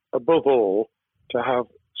 Above all, to have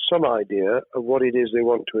some idea of what it is they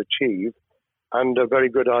want to achieve and a very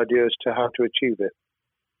good idea as to how to achieve it.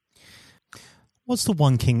 What's the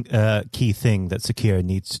one key thing that Sir Keir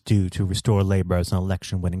needs to do to restore Labour as an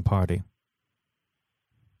election-winning party?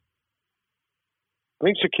 I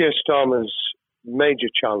think Sir Keir Starmer's major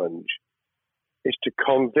challenge is to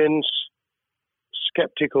convince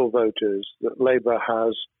sceptical voters that Labour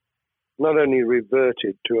has not only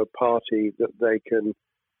reverted to a party that they can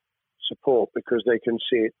support because they can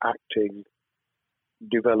see it acting,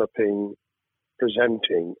 developing,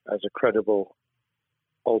 presenting as a credible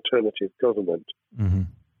alternative government,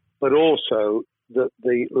 but also that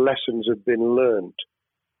the lessons have been learned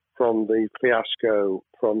from the fiasco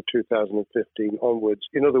from 2015 onwards.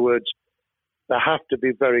 In other words, there have to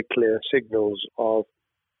be very clear signals of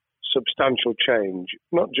substantial change,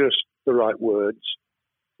 not just the right words,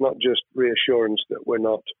 not just reassurance that we're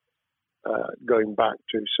not going back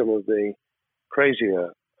to some of the crazier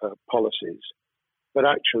policies, but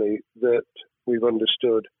actually that we've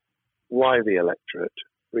understood why the electorate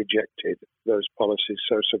rejected those policies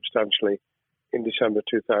so substantially in December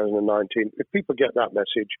 2019. If people get that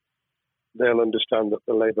message, they'll understand that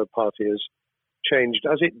the Labour Party has changed,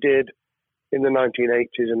 as it did in the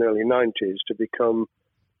 1980s and early 90s, to become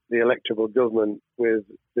the electable government with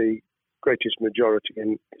the greatest majority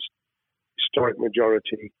in historic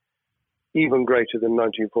majority, even greater than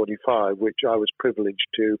 1945, which I was privileged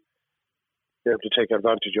to be able to take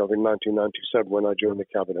advantage of in 1997 when I joined the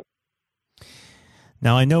cabinet.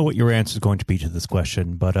 Now, I know what your answer is going to be to this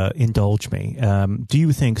question, but indulge me. Do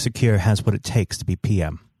you think Sir Keir has what it takes to be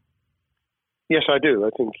PM? Yes, I do. I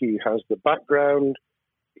think he has the background,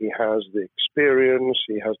 he has the experience,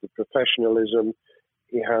 he has the professionalism,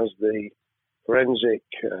 he has the forensic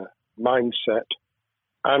mindset,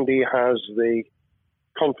 and he has the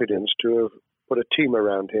confidence to have put a team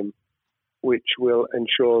around him which will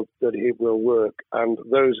ensure that it will work. And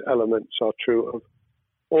those elements are true of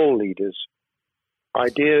all leaders.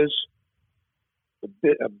 Ideas,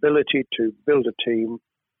 the ability to build a team,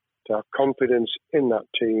 to have confidence in that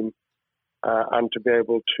team, and to be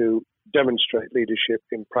able to demonstrate leadership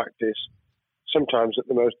in practice, sometimes at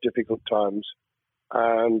the most difficult times.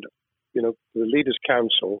 And, you know, the Leaders'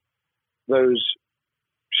 Council, those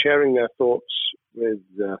sharing their thoughts with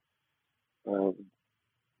the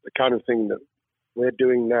kind of thing that we're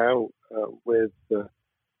doing now with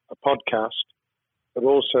a podcast, but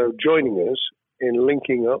also joining us in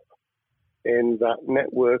linking up in that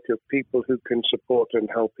network of people who can support and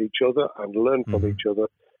help each other and learn from each other.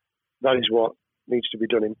 That is what needs to be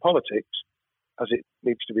done in politics as it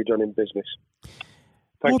needs to be done in business.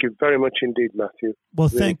 Thank you very much indeed, Matthew. Well,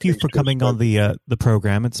 thank you for coming on the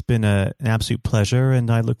program. It's been an absolute pleasure, and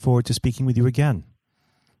I look forward to speaking with you again.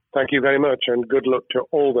 Thank you very much, and good luck to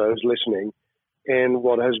all those listening in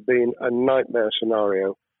what has been a nightmare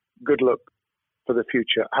scenario. Good luck for the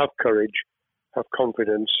future. Have courage, have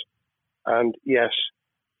confidence, and yes,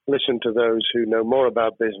 listen to those who know more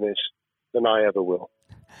about business than I ever will.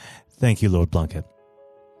 Thank you, Lord Blunkett.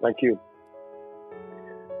 Thank you.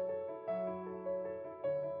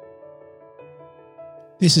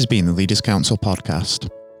 This has been the Leaders' Council podcast.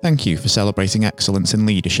 Thank you for celebrating excellence in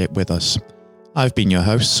leadership with us. I've been your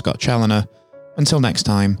host, Scott Challoner. Until next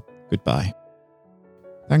time, goodbye.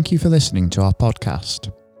 Thank you for listening to our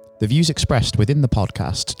podcast. The views expressed within the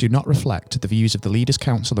podcast do not reflect the views of the Leaders'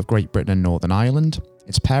 Council of Great Britain and Northern Ireland,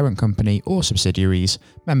 its parent company or subsidiaries,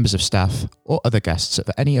 members of staff, or other guests of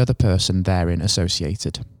any other person therein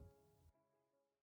associated.